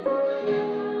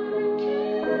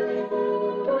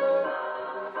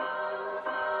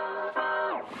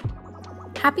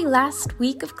Happy last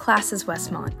week of classes,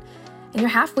 Westmont, and you're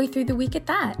halfway through the week at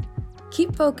that.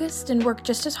 Keep focused and work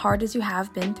just as hard as you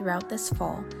have been throughout this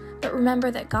fall, but remember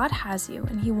that God has you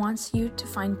and He wants you to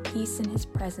find peace in His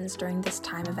presence during this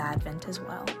time of Advent as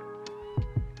well.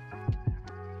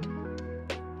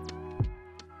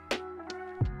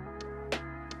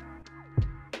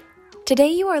 Today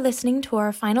you are listening to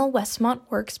our final Westmont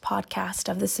Works podcast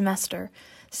of the semester.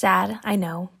 Sad, I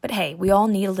know, but hey, we all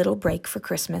need a little break for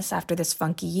Christmas after this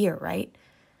funky year, right?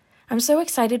 I'm so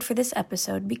excited for this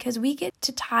episode because we get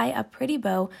to tie a pretty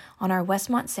bow on our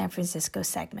Westmont San Francisco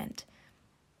segment.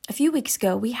 A few weeks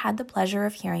ago, we had the pleasure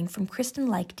of hearing from Kristen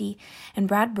Leichte and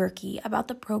Brad Berkey about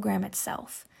the program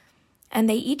itself. And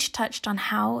they each touched on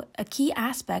how a key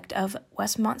aspect of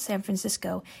Westmont San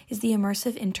Francisco is the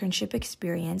immersive internship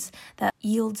experience that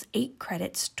yields 8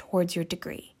 credits towards your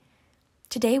degree.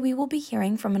 Today we will be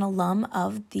hearing from an alum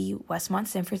of the Westmont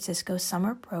San Francisco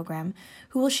summer program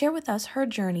who will share with us her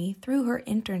journey through her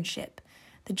internship,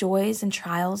 the joys and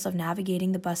trials of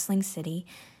navigating the bustling city,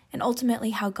 and ultimately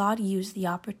how God used the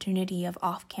opportunity of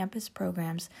off-campus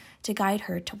programs to guide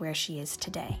her to where she is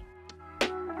today.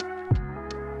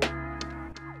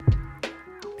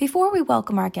 Before we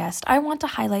welcome our guest, I want to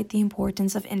highlight the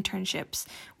importance of internships,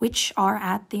 which are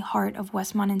at the heart of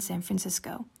Westmont and San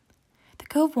Francisco. The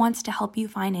Cove wants to help you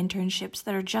find internships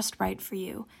that are just right for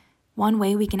you. One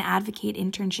way we can advocate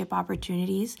internship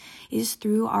opportunities is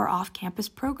through our off-campus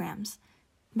programs.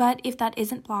 But if that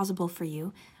isn't plausible for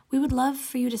you, we would love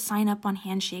for you to sign up on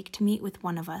Handshake to meet with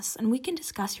one of us, and we can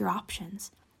discuss your options.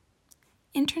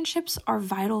 Internships are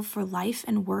vital for life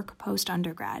and work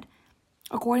post-undergrad.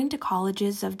 According to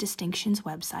Colleges of Distinction's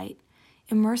website,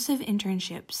 immersive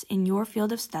internships in your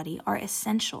field of study are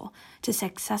essential to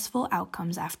successful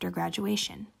outcomes after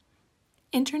graduation.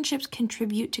 Internships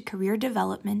contribute to career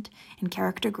development and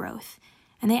character growth,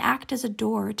 and they act as a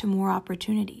door to more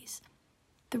opportunities.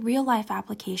 The real-life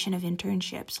application of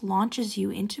internships launches you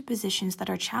into positions that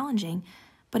are challenging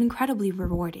but incredibly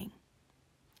rewarding.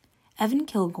 Evan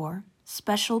Kilgore,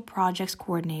 Special Projects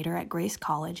Coordinator at Grace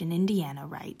College in Indiana,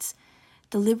 writes,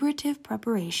 "Deliberative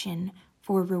preparation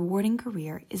for a rewarding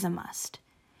career is a must.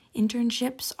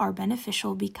 Internships are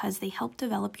beneficial because they help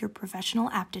develop your professional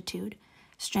aptitude,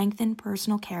 strengthen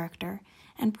personal character,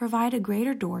 and provide a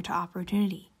greater door to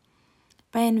opportunity.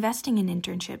 By investing in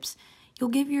internships, you'll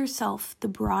give yourself the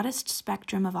broadest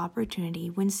spectrum of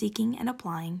opportunity when seeking and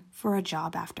applying for a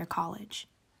job after college."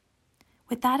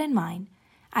 With that in mind,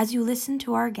 as you listen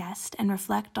to our guest and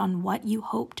reflect on what you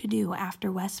hope to do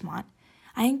after Westmont,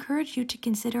 I encourage you to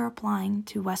consider applying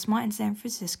to Westmont in San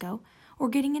Francisco or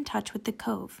getting in touch with the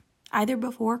Cove, either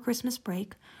before Christmas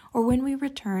break or when we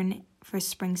return for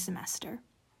spring semester.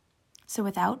 So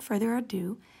without further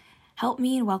ado, help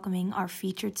me in welcoming our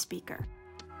featured speaker.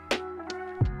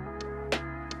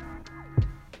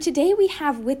 Today we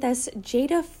have with us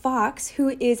Jada Fox,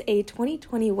 who is a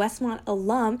 2020 Westmont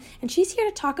alum, and she's here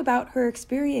to talk about her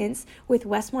experience with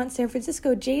Westmont San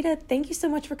Francisco. Jada, thank you so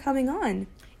much for coming on.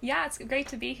 Yeah, it's great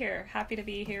to be here. Happy to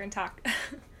be here and talk.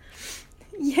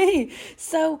 Yay!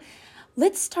 So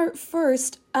let's start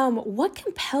first. What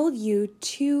compelled you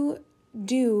to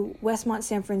do Westmont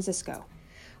San Francisco?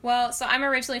 Well, so I'm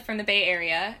originally from the Bay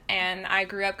Area, and I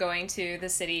grew up going to the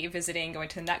city, visiting, going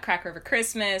to the Nutcracker over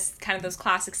Christmas, kind of those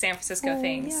classic San Francisco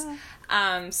things.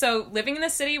 Yeah. So living in the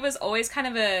city was always kind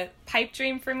of a pipe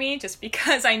dream for me, just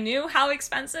because I knew how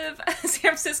expensive San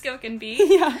Francisco can be.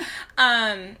 Yeah.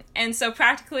 And so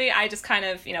practically I just kind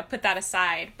of, put that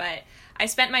aside. But I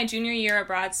spent my junior year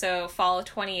abroad, so fall of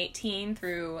 2018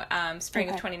 through spring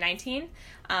of 2019.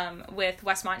 With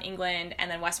Westmont England and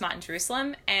then Westmont in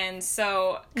Jerusalem. And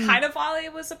so kind of while I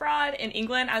was abroad in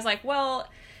England, I was like, well,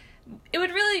 it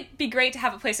would really be great to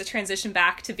have a place to transition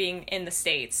back to being in the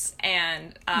States.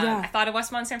 And I thought of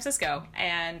Westmont San Francisco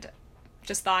and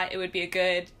just thought it would be a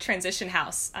good transition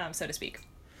house, so to speak.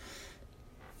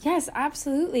 Yes,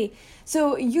 absolutely.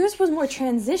 So yours was more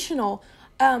transitional.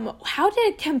 How did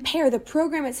it compare, the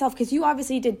program itself? Because you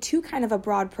obviously did 2 kind of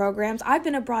abroad programs. I've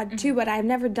been abroad too, but I've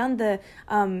never done the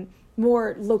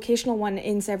more locational one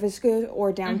in San Francisco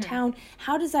or downtown.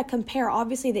 How does that compare?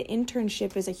 Obviously, the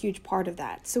internship is a huge part of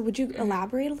that. So would you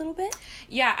elaborate a little bit?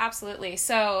 Yeah, absolutely.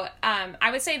 So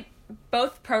I would say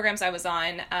both programs I was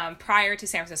on prior to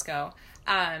San Francisco,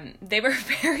 they were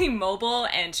very mobile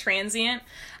and transient.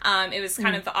 It was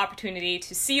kind of the opportunity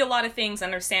to see a lot of things,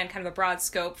 understand kind of a broad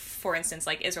scope, for instance,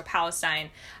 like Israel-Palestine,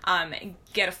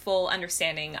 get a full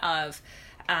understanding of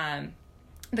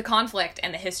the conflict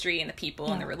and the history and the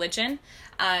people and the religion.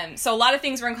 So a lot of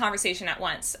things were in conversation at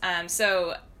once.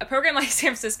 So a program like San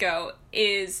Francisco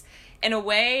is in a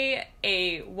way,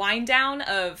 a wind down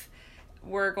of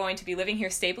we're going to be living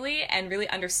here stably and really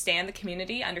understand the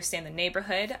community, understand the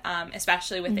neighborhood,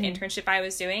 especially with the internship I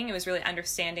was doing. It was really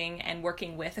understanding and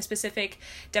working with a specific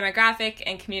demographic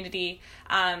and community.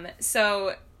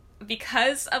 So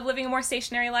because of living a more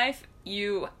stationary life,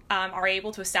 you are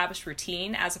able to establish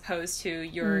routine as opposed to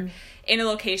you're in a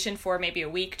location for maybe a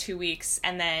week, 2 weeks,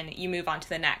 and then you move on to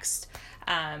the next.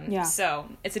 So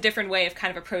it's a different way of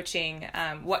kind of approaching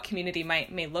what community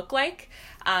may look like,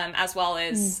 as well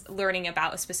as learning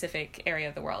about a specific area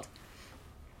of the world.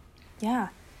 Yeah.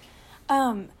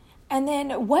 And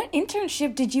then what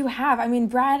internship did you have? I mean,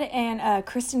 Brad and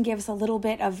Kristen gave us a little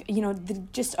bit of, the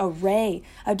just array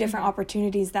of different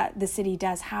opportunities that the city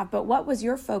does have. But what was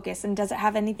your focus, and does it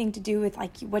have anything to do with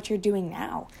like what you're doing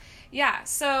now? Yeah,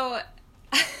 so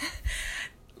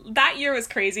that year was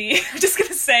crazy. I'm just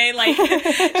gonna say, like,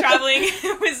 traveling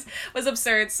was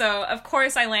absurd. So of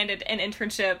course I landed an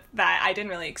internship that I didn't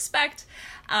really expect.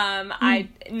 I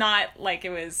not like it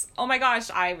was, oh my gosh,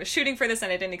 I was shooting for this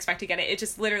and I didn't expect to get it. It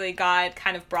just literally God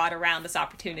kind of brought around this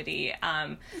opportunity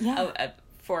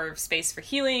for space for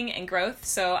healing and growth.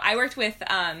 So I worked with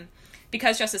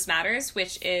Because Justice Matters,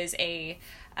 which is a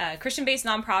Christian-based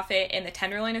nonprofit in the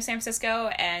Tenderloin of San Francisco,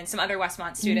 and some other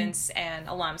Westmont students and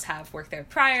alums have worked there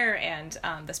prior and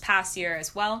this past year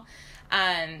as well.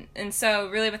 And so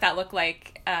really what that looked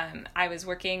like, I was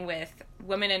working with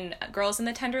women and girls in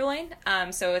the Tenderloin.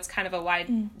 So it's kind of a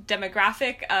wide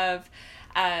demographic of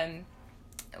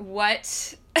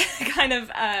what kind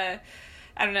of,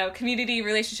 community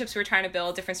relationships we're trying to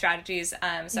build, different strategies.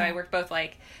 So I worked both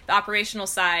like the operational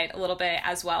side a little bit,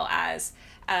 as well as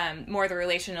more the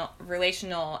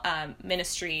relational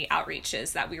ministry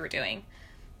outreaches that we were doing.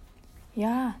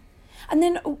 Yeah. And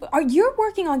then are you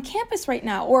working on campus right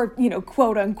now, or,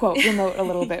 quote unquote remote a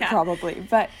little bit probably,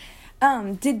 but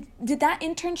did that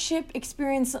internship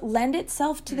experience lend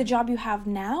itself to the job you have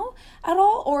now at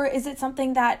all? Or is it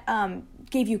something that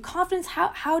gave you confidence?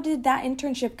 How did that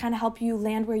internship kind of help you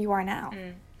land where you are now?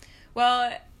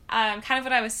 Well, kind of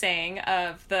what I was saying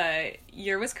of the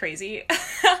year was crazy.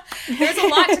 There's a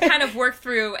lot to kind of work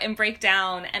through and break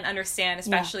down and understand,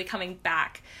 especially coming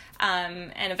back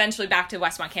and eventually back to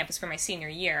Westmont campus for my senior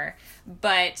year.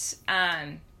 But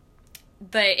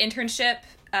the internship,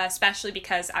 especially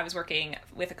because I was working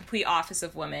with a complete office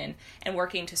of women and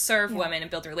working to serve women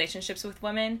and build relationships with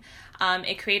women,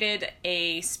 it created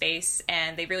a space,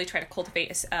 and they really try to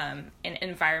cultivate an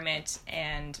environment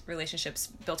and relationships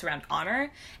built around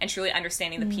honor and truly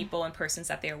understanding the people and persons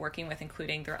that they are working with,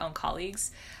 including their own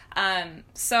colleagues.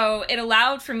 So it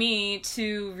allowed for me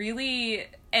to really,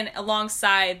 and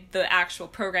alongside the actual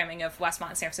programming of Westmont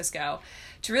and San Francisco,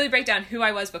 to really break down who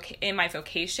I was in my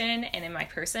vocation and in my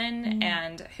person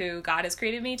and who God has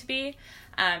created me to be,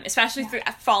 especially through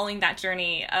following that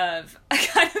journey of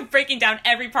kind of breaking down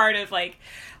every part of like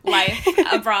life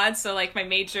abroad. So like my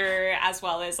major, as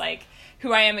well as like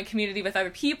who I am in community with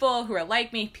other people who are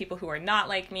like me, people who are not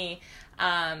like me,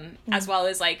 as well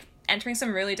as like entering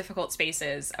some really difficult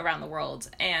spaces around the world.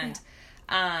 And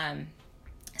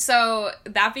so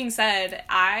that being said,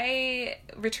 I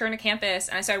returned to campus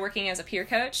and I started working as a peer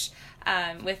coach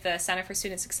with the Center for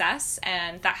Student Success,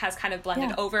 and that has kind of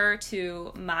blended over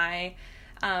to my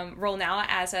role now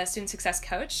as a student success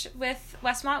coach with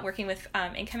Westmont, working with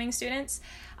incoming students.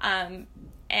 And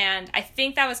I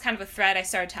think that was kind of a thread I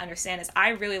started to understand, is I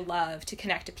really love to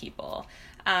connect to people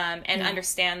and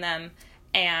understand them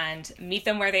and meet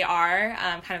them where they are,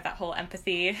 kind of that whole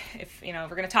empathy. If, we're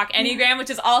going to talk Enneagram, which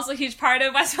is also a huge part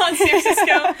of Westmont San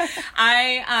Francisco,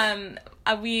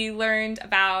 we learned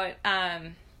about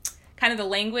kind of the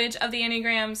language of the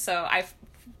Enneagram. So I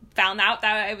found out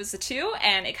that I was a 2,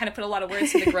 and it kind of put a lot of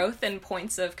words to the growth and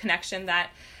points of connection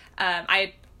that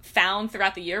I found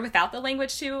throughout the year without the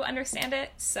language to understand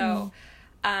it. So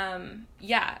I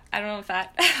don't know if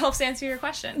that helps answer your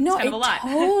question. No, it's kind of a lot.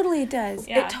 Totally does.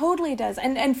 It totally does.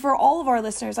 And for all of our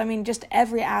listeners, I mean, just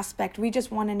every aspect, we just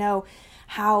want to know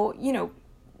how,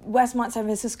 Westmont San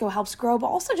Francisco helps grow, but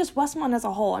also just Westmont as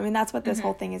a whole. I mean, that's what this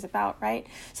whole thing is about, right?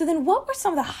 So then what were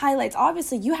some of the highlights?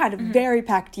 Obviously, you had a very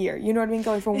packed year, you know what I mean,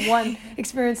 going from one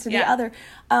experience to the other.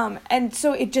 And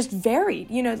so it just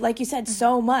varied, like you said,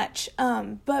 so much.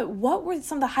 But what were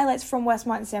some of the highlights from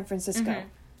Westmont and San Francisco?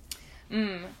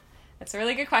 That's a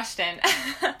really good question.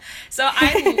 So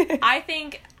I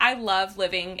think I love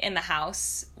living in the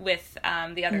house with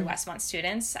the other Westmont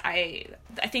students. I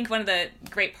think one of the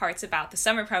great parts about the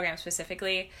summer program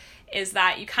specifically is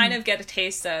that you kind of get a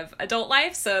taste of adult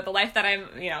life. So the life that I'm,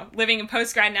 living in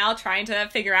post-grad now, trying to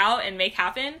figure out and make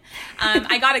happen.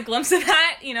 I got a glimpse of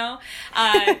that,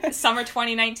 summer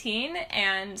 2019,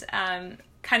 and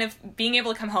kind of being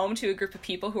able to come home to a group of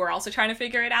people who are also trying to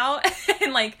figure it out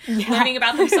and learning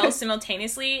about themselves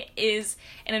simultaneously is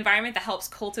an environment that helps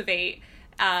cultivate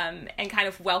and kind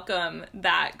of welcome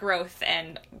that growth,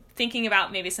 and thinking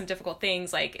about maybe some difficult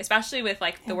things, especially with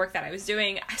the work that I was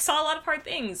doing. I saw a lot of hard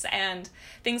things and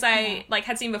things I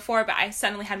had seen before, but I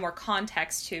suddenly had more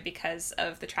context to because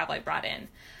of the travel I brought in.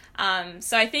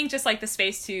 So I think just the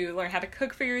space to learn how to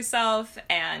cook for yourself,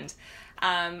 and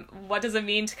what does it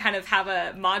mean to kind of have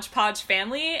a Mod Podge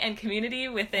family and community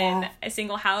within a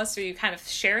single house where you kind of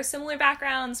share similar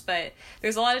backgrounds, but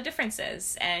there's a lot of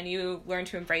differences, and you learn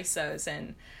to embrace those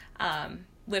and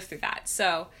live through that.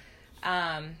 So,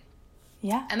 and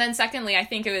then secondly, I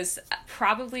think it was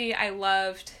probably I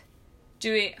loved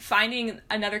finding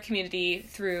another community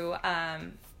through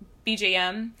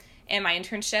BJM and my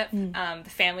internship, the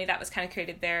family that was kind of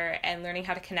created there, and learning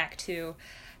how to connect to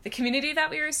the community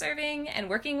that we were serving and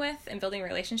working with and building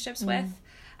relationships with,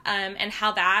 and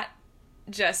how that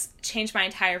just changed my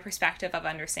entire perspective of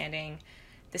understanding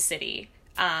the city,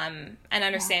 and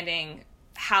understanding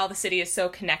how the city is so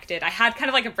connected. I had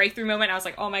kind of a breakthrough moment. I was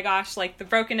like, oh my gosh, the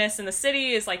brokenness in the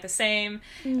city is the same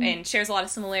and shares a lot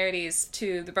of similarities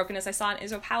to the brokenness I saw in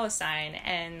Israel-Palestine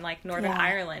and Northern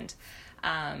Ireland.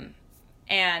 And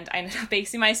I ended up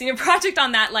basing my senior project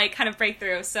on that kind of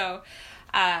breakthrough. So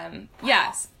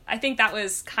yes, I think that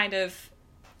was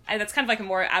that's kind of a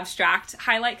more abstract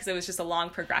highlight because it was just a long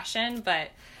progression, but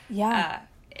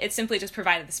it simply just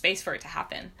provided the space for it to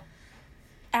happen.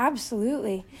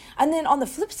 Absolutely. And then on the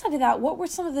flip side of that, what were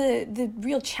some of the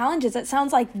real challenges? It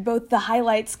sounds like both the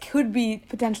highlights could be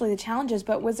potentially the challenges,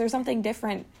 but was there something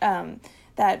different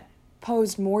that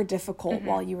posed more difficult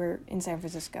while you were in San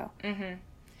Francisco?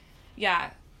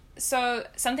 Yeah. So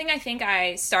something I think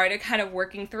I started kind of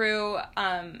working through,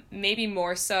 maybe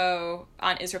more so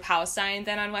on Israel-Palestine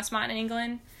than on Westmont in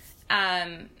England,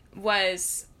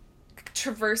 was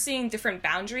traversing different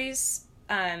boundaries,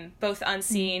 both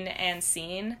unseen and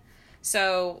seen.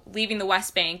 So leaving the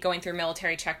West Bank, going through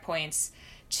military checkpoints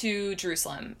to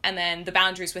Jerusalem, and then the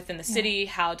boundaries within the city,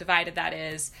 how divided that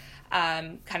is,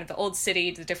 kind of the old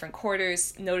city, the different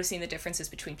quarters, noticing the differences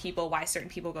between people, why certain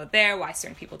people go there, why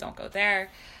certain people don't go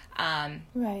there.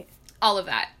 All of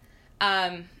that.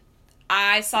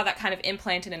 I saw that kind of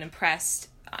implanted and impressed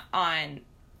on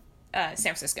San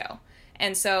Francisco.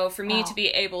 And so for me to be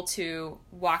able to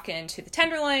walk into the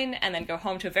Tenderloin and then go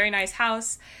home to a very nice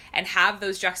house and have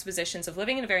those juxtapositions of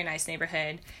living in a very nice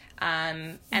neighborhood,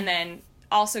 and then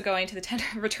also going to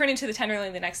returning to the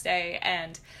Tenderloin the next day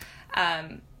and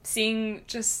seeing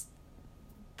just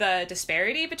the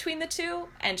disparity between the two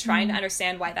and trying to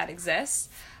understand why that exists,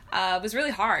 was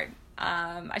really hard.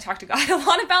 I talked to God a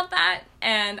lot about that,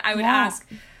 and I would ask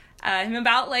him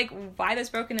about why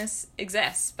this brokenness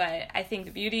exists. But I think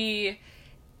the beauty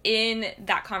in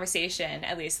that conversation,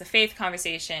 at least the faith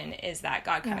conversation, is that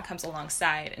God kind of comes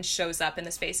alongside and shows up in the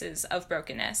spaces of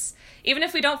brokenness. Even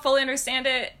if we don't fully understand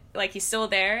it, he's still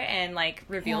there and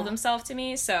revealed himself to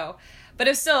me. So, but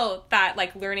it was still that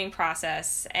learning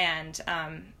process, and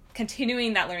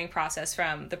continuing that learning process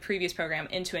from the previous program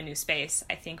into a new space,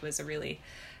 I think was a really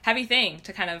heavy thing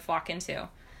to kind of walk into.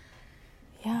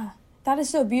 Yeah. That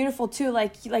is so beautiful too.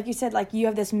 Like you said, you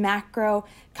have this macro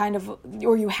kind of,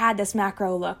 or you had this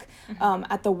macro look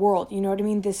at the world. You know what I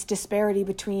mean? This disparity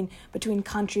between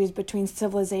countries, between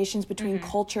civilizations, between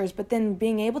cultures. But then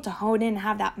being able to hone in and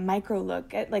have that micro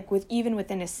look at even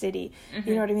within a city.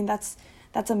 You know what I mean? That's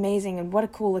amazing, and what a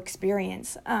cool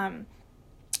experience.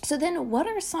 So then, what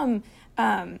are some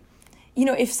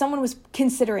if someone was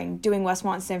considering doing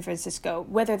Westmont in San Francisco,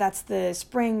 whether that's the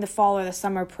spring, the fall, or the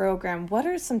summer program, what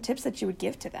are some tips that you would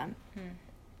give to them?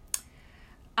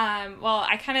 Well,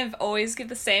 I kind of always give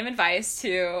the same advice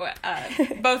to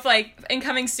both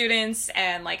incoming students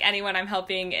and anyone I'm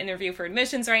helping interview for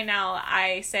admissions right now.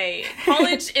 I say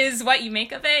college is what you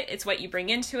make of it. It's what you bring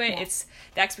into it. It's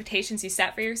the expectations you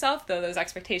set for yourself, though those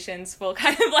expectations will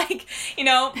kind of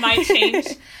might change.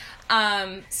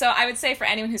 So I would say for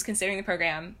anyone who's considering the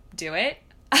program, do it.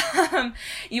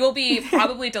 You will be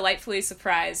probably delightfully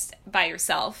surprised by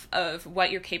yourself of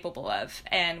what you're capable of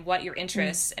and what your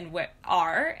interests and what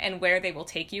are and where they will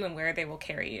take you and where they will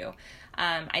carry you.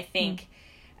 I think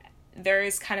there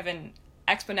is kind of an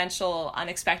exponential,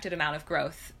 unexpected amount of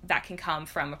growth that can come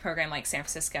from a program like San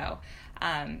Francisco,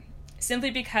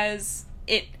 simply because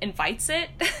it invites it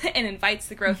and invites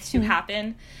the growth to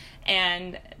happen,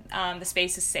 and the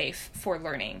space is safe for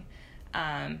learning.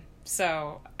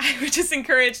 So I would just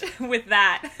encourage with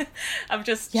that of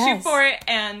just Yes. shoot for it.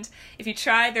 And if you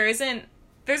try, there's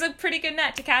a pretty good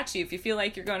net to catch you if you feel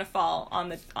like you're going to fall on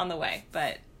the way.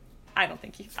 But I don't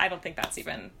think that's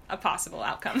even a possible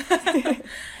outcome.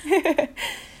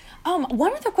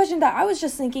 One other question that I was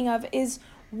just thinking of is,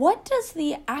 what does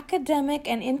the academic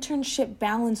and internship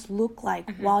balance look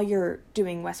like while you're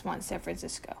doing Westmont San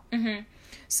Francisco?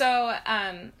 So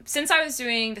since I was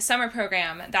doing the summer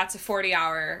program, that's a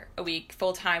 40-hour-a-week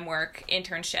full-time work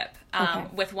internship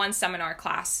with one seminar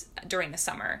class during the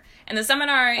summer. And the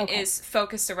seminar is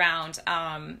focused around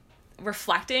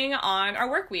reflecting on our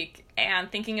work week and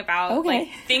thinking about like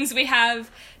things we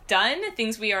have done,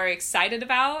 things we are excited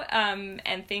about,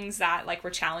 and things that like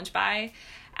we're challenged by.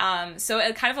 So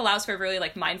it kind of allows for a really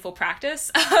like mindful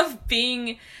practice of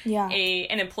being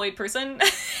an employed person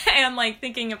and like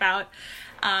thinking about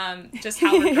just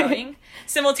how we're growing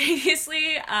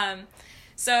simultaneously.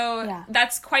 So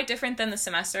that's quite different than the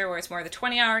semester where it's more the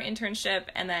 20-hour internship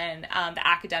and then the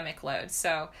academic load.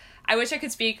 So I wish I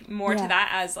could speak more to that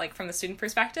as like from the student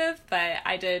perspective, but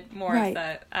I did more of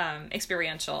the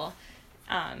experiential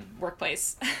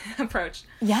workplace approach.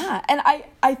 Yeah, and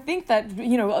I think that,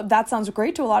 you know, that sounds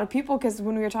great to a lot of people, because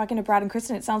when we were talking to Brad and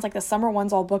Kristen, it sounds like the summer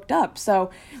one's all booked up.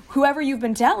 So whoever you've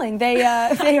been telling, they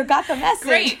got the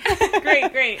message.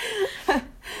 Great.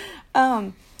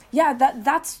 Yeah,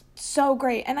 that's so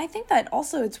great. And I think that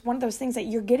also it's one of those things that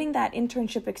you're getting that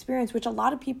internship experience, which a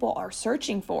lot of people are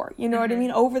searching for, you know what I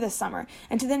mean, over the summer.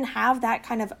 And to then have that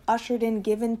kind of ushered in,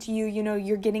 given to you, you know,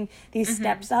 you're getting these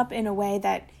steps up in a way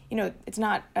that, you know, it's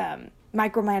not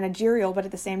micromanagerial, but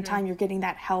at the same time, you're getting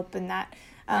that help and that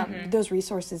those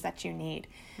resources that you need.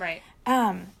 Right.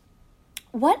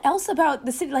 What else about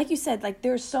the city? Like you said, like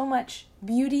there's so much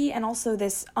beauty and also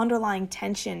this underlying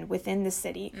tension within the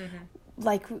city.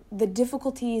 Like the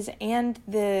difficulties and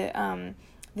the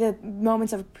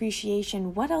moments of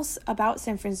appreciation. What else about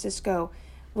San Francisco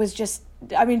was just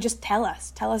tell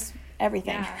us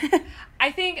everything. Yeah.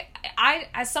 I think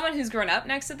as someone who's grown up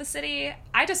next to the city,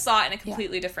 I just saw it in a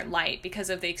completely different light because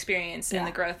of the experience and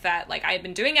the growth that like I had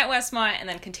been doing at Westmont and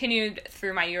then continued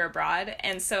through my year abroad.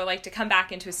 And so like to come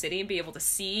back into a city and be able to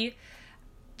see,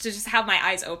 to just have my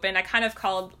eyes open. I kind of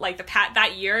called like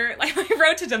that year, like my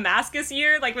road to Damascus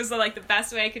year, like was the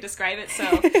best way I could describe it.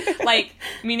 So like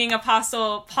meeting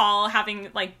Apostle Paul having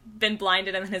like been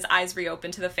blinded and then his eyes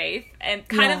reopened to the faith, and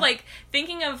kind of like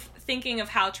thinking of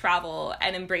how travel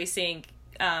and embracing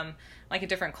like a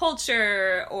different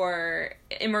culture or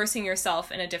immersing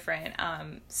yourself in a different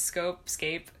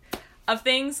scape of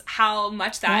things, how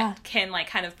much that can like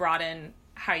kind of broaden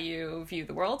how you view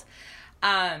the world.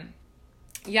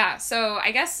 Yeah, so I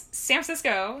guess San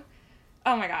Francisco,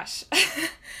 oh my gosh.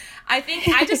 I think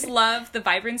I just love the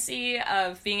vibrancy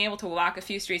of being able to walk a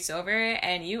few streets over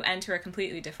and you enter a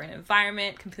completely different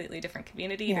environment, completely different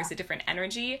community. Yeah. There's a different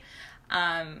energy.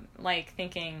 Like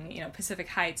thinking, you know, Pacific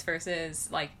Heights versus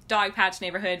like Dogpatch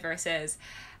neighborhood versus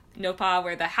Nopa,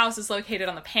 where the house is located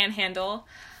on the Panhandle.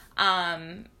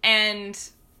 And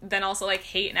then also like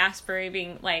Haight and Asbury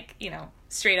being like, you know,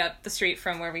 straight up the street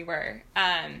from where we were.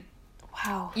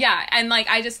 Wow. Yeah, and like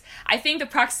I think the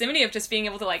proximity of just being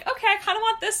able to like, okay, I kind of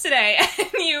want this today,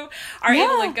 and you are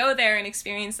able to go there and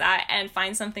experience that and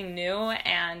find something new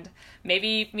and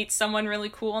maybe meet someone really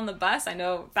cool on the bus. I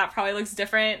know that probably looks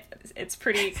different. It's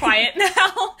pretty quiet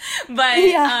now,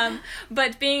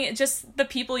 but being just the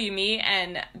people you meet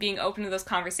and being open to those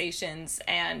conversations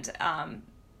and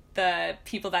the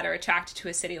people that are attracted to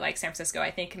a city like San Francisco, I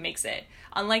think makes it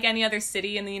unlike any other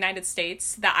city in the United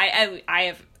States that I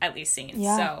have at least seen.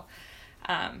 Yeah. So,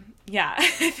 I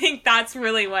think that's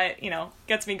really what, you know,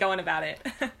 gets me going about it.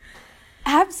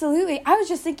 Absolutely. I was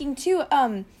just thinking too,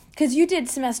 because you did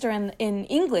semester in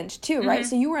England too, right?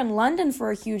 So you were in London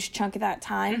for a huge chunk of that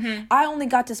time. I only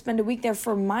got to spend a week there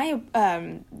for my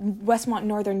Westmont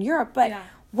Northern Europe, but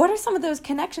what are some of those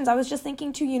connections? I was just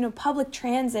thinking too, you know, public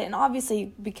transit, and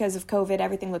obviously because of COVID,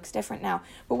 everything looks different now.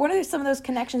 But what are some of those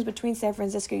connections between San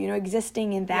Francisco, you know,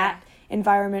 existing in that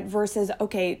environment versus,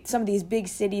 okay, some of these big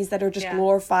cities that are just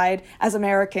glorified as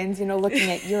Americans, you know,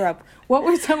 looking at Europe? What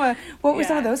were some of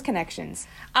those connections?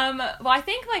 Well, I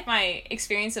think like my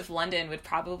experience of London would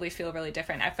probably feel really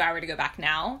different if I were to go back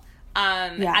now.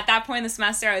 At that point in the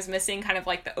semester, I was missing kind of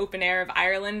like the open air of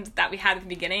Ireland that we had at the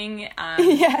beginning.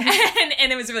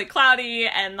 And it was really cloudy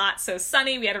and not so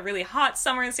sunny. We had a really hot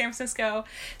summer in San Francisco.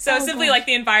 So like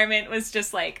the environment was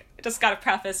just like, just got to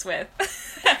preface with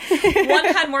one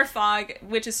had more fog,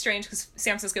 which is strange because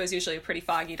San Francisco is usually pretty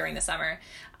foggy during the summer.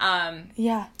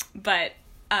 But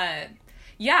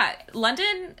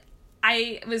London,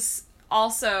 I was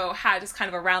also had just kind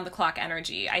of around the clock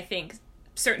energy. I think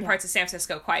certain parts of San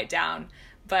Francisco quiet down,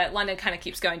 but London kind of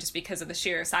keeps going just because of the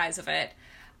sheer size of it.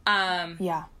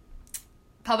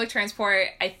 Public transport,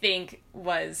 I think,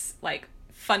 was like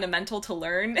fundamental to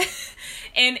learn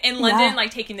in London,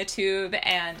 like taking the tube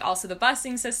and also the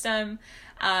busing system.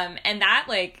 And that,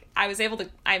 like, I was able to,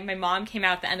 my mom came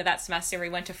out at the end of that semester. We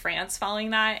went to France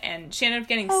following that, and she ended up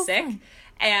getting sick. Fun.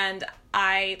 And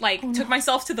I, like, took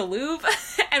myself to the Louvre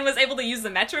and was able to use the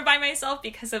metro by myself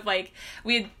because of, like,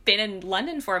 we had been in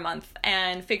London for a month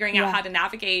and figuring out how to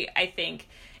navigate, I think,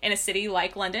 in a city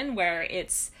like London, where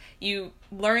you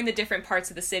learn the different parts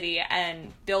of the city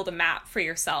and build a map for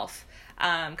yourself.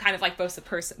 Kind of like both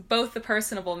the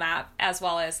personable map as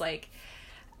well as, like,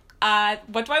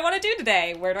 what do I want to do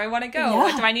today? Where do I want to go?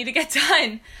 What do I need to get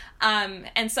done?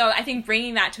 And so I think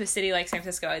bringing that to a city like San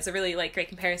Francisco is a really, like, great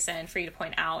comparison for you to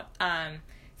point out.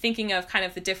 Thinking of kind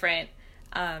of the different,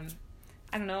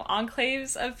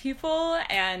 enclaves of people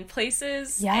and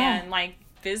places and, like,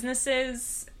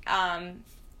 businesses.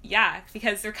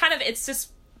 Because they're kind of, it's just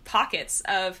pockets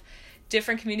of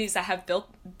different communities that have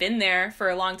been there for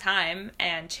a long time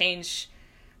and change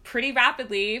pretty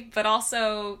rapidly, but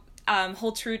also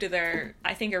hold true to their,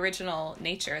 I think, original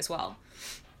nature as well.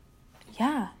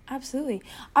 Yeah, absolutely.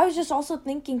 I was just also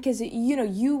thinking, because, you know,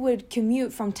 you would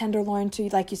commute from Tenderloin to,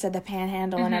 like you said, the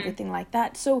Panhandle and everything like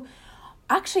that. So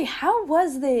actually, how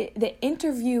was the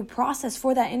interview process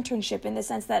for that internship, in the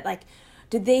sense that, like,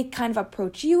 did they kind of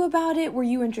approach you about it? Were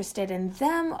you interested in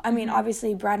them? I mean,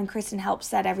 obviously, Brad and Kristen helped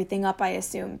set everything up, I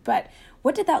assume. But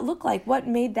what did that look like? What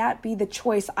made that be the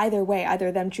choice either way,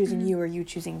 either them choosing you or you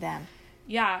choosing them?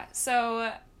 Yeah,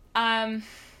 so I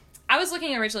was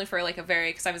looking originally for, like,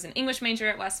 because I was an English major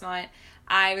at Westmont.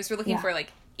 I was looking for,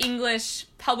 like, English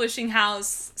publishing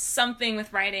house, something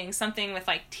with writing, something with,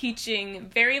 like, teaching,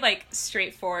 very, like,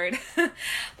 straightforward.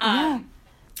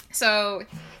 So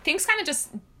things kind of just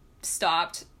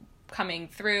stopped coming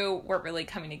through, weren't really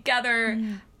coming together.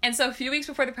 And so a few weeks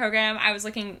before the program, I was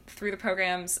looking through the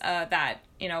programs that,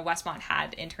 you know, Westmont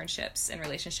had internships and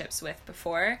relationships with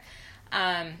before.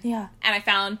 And I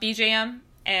found BJM,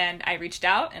 and I reached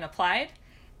out and applied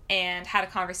and had a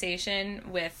conversation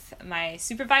with my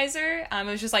supervisor. It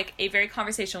was just, like, a very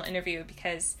conversational interview,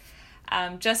 because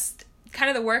just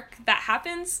kind of the work that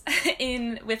happens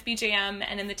with BJM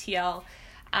and in the TL,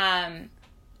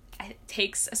 it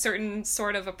takes a certain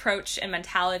sort of approach and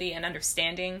mentality and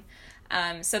understanding.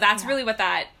 So that's really what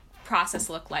that process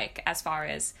looked like, as far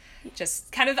as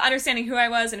just kind of understanding who I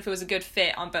was and if it was a good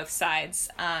fit on both sides.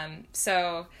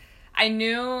 So I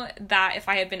knew that if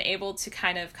I had been able to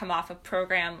kind of come off a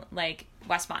program like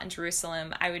Westmont in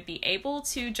Jerusalem, I would be able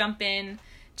to jump in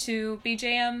to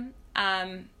BJM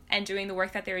and doing the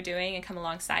work that they were doing and come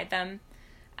alongside them.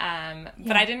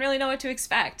 But I didn't really know what to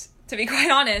expect. To be quite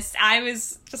honest, I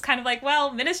was just kind of like,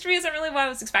 well, ministry isn't really what I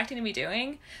was expecting to be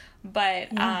doing, but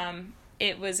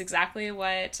it was exactly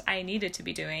what I needed to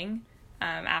be doing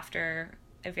after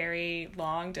a very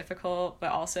long, difficult,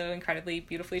 but also incredibly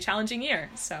beautifully challenging year.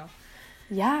 So,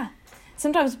 yeah,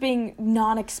 sometimes being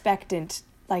non-expectant,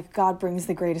 like, God brings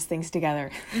the greatest things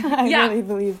together. I really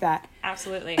believe that.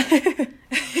 Absolutely.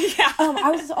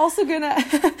 I was also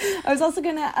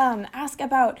gonna ask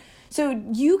about. So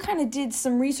you kind of did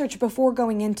some research before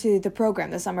going into the program,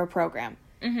 the summer program.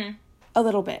 A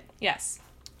little bit. Yes.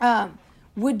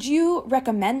 Would you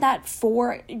recommend that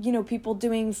for, you know, people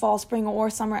doing fall, spring, or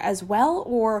summer as well?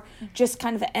 Or just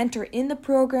kind of enter in the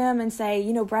program and say,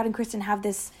 you know, Brad and Kristen have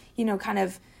this, you know, kind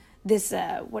of this,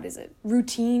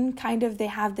 routine, kind of, they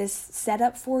have this set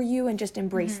up for you, and just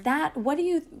embrace that?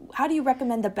 How do you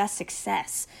recommend the best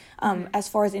success as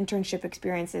far as internship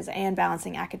experiences and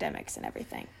balancing academics and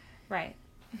everything? Right.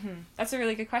 That's a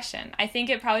really good question. I think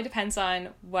it probably depends on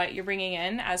what you're bringing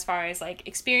in as far as, like,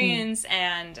 experience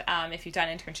and if you've done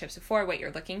internships before, what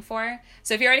you're looking for.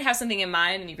 So if you already have something in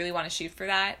mind and you really want to shoot for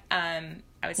that, I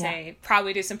would say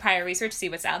probably do some prior research, see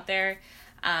what's out there.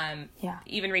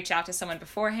 Even reach out to someone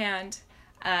beforehand.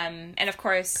 And of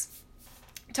course,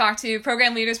 talk to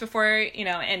program leaders before, you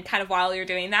know, and kind of while you're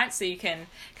doing that, so you can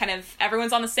kind of,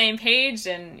 everyone's on the same page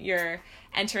and you're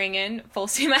entering in full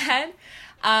steam ahead.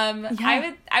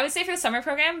 I would say for the summer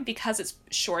program, because it's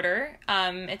shorter,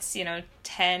 it's,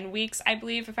 10 weeks, I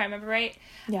believe, if I remember right.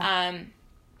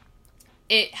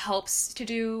 It helps to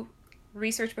do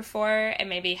research before and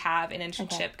maybe have an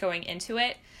internship going into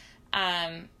it.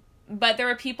 But there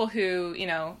are people who,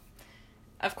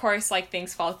 of course, like,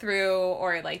 things fall through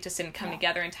or, like, just didn't come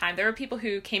together in time. There were people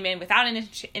who came in without an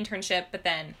internship, but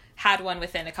then had one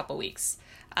within a couple weeks.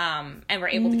 And were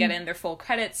able to get in their full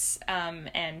credits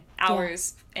and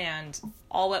hours and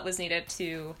all what was needed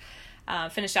to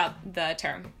finish out the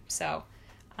term. So,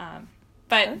 but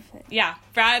Perfect. Yeah,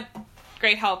 Brad,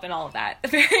 great help in all of that.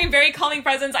 Very, very calming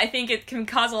presence. I think it can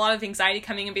cause a lot of anxiety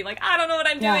coming and being like, I don't know what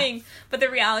I'm doing. But the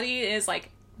reality is, like,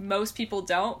 most people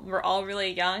don't. We're all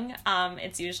really young.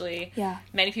 It's usually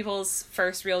many people's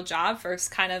first real job,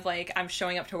 first kind of like, I'm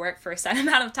showing up to work for a set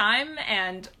amount of time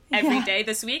and every day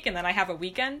this week, and then I have a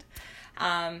weekend.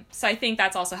 So I think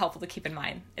that's also helpful to keep in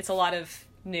mind. It's a lot of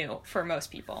new for most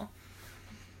people.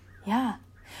 Yeah.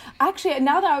 Actually,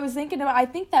 now that I was thinking about it, I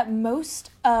think that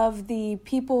most of the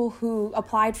people who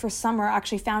applied for summer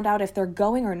actually found out if they're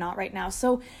going or not right now.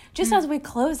 So just as we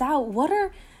close out, what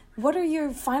are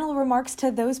your final remarks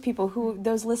to those people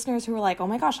those listeners who are like, oh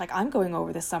my gosh, like I'm going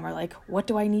over this summer, like what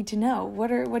do I need to know? What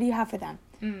do you have for them?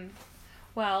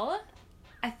 Well,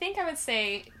 I think I would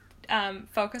say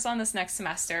focus on this next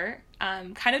semester.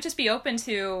 Kind of just be open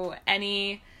to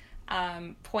any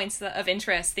points of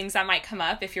interest, things that might come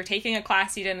up if you're taking a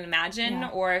class you didn't imagine,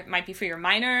 or it might be for your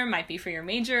minor, might be for your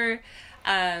major,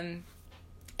 and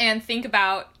think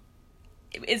about,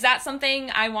 is that something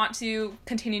I want to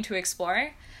continue to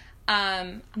explore?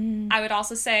 I would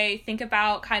also say, think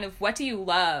about kind of what do you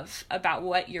love about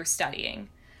what you're studying.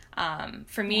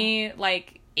 For me,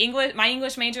 like my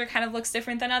English major kind of looks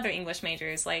different than other English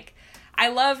majors. Like, I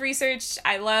love research,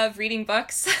 I love reading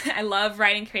books, I love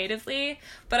writing creatively,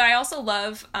 but I also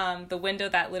love the window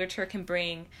that literature can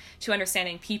bring to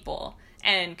understanding people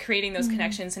and creating those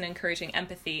connections and encouraging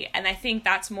empathy. And I think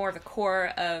that's more the core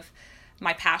of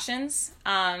my passions.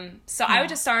 So I would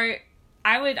just start,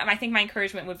 I think my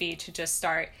encouragement would be to just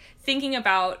start thinking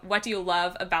about what do you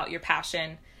love about your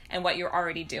passion and what you're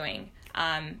already doing.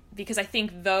 Because I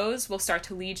think those will start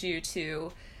to lead you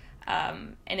to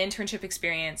an internship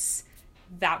experience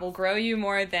that will grow you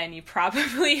more than you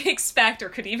probably expect or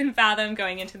could even fathom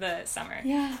going into the summer.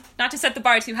 Yeah. Not to set the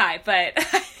bar too high, but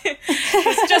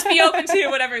just be open to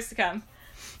whatever is to come.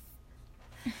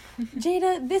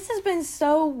 Jada, this has been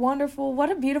so wonderful.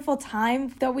 What a beautiful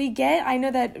time that we get. I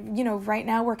know that, right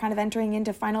now we're kind of entering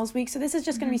into finals week, so this is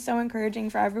just going to be so encouraging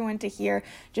for everyone to hear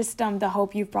just the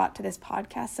hope you've brought to this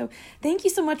podcast. So thank you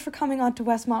so much for coming on to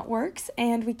Westmont Works,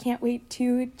 and we can't wait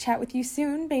to chat with you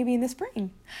soon, maybe in the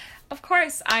spring. Of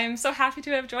course, I'm so happy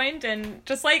to have joined, and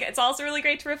just like, it's also really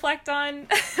great to reflect on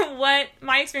what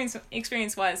my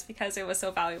experience was, because it was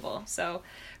so valuable. So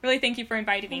really thank you for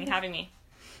inviting me and having me.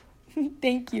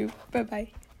 Thank you.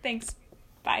 Bye-bye. Thanks.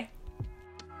 Bye.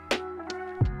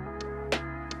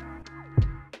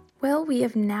 Well, we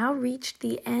have now reached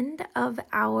the end of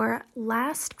our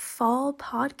last fall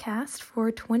podcast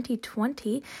for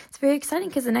 2020. It's very exciting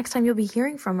because the next time you'll be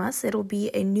hearing from us, it'll be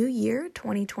a new year,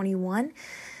 2021.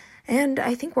 And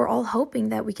I think we're all hoping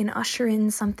that we can usher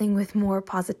in something with more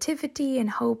positivity and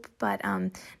hope, but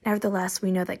nevertheless,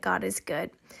 we know that God is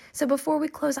good. So before we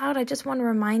close out, I just want to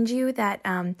remind you that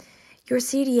your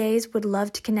CDAs would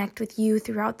love to connect with you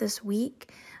throughout this week.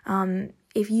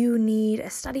 If you need a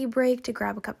study break to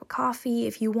grab a cup of coffee,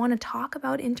 if you want to talk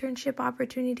about internship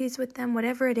opportunities with them,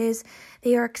 whatever it is,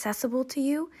 they are accessible to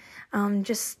you.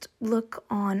 Just look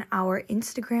on our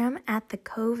Instagram at the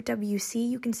Cove WC.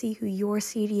 You can see who your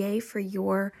CDA for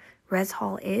your res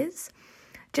hall is.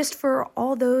 Just for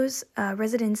all those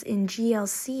residents in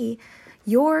GLC,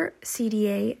 your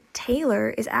CDA, Taylor,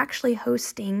 is actually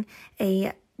hosting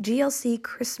a GLC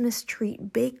Christmas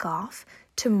Treat Bake-Off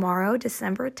tomorrow,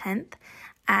 December 10th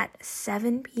at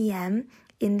 7 p.m.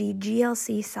 in the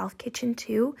GLC South Kitchen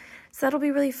 2. So that'll be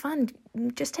really fun.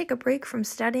 Just take a break from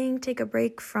studying, take a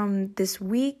break from this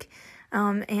week,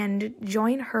 and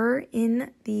join her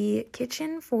in the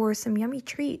kitchen for some yummy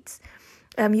treats.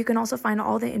 You can also find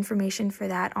all the information for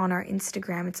that on our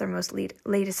Instagram. It's our most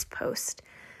latest post.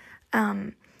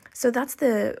 So that's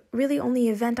the really only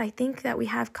event I think that we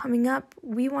have coming up.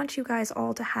 We want you guys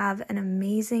all to have an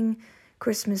amazing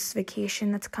Christmas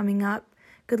vacation that's coming up.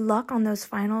 Good luck on those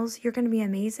finals. You're going to be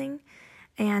amazing.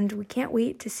 And we can't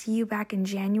wait to see you back in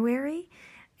January.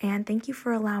 And thank you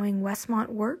for allowing Westmont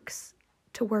Works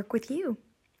to work with you.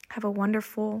 Have a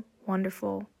wonderful,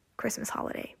 wonderful Christmas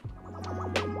holiday.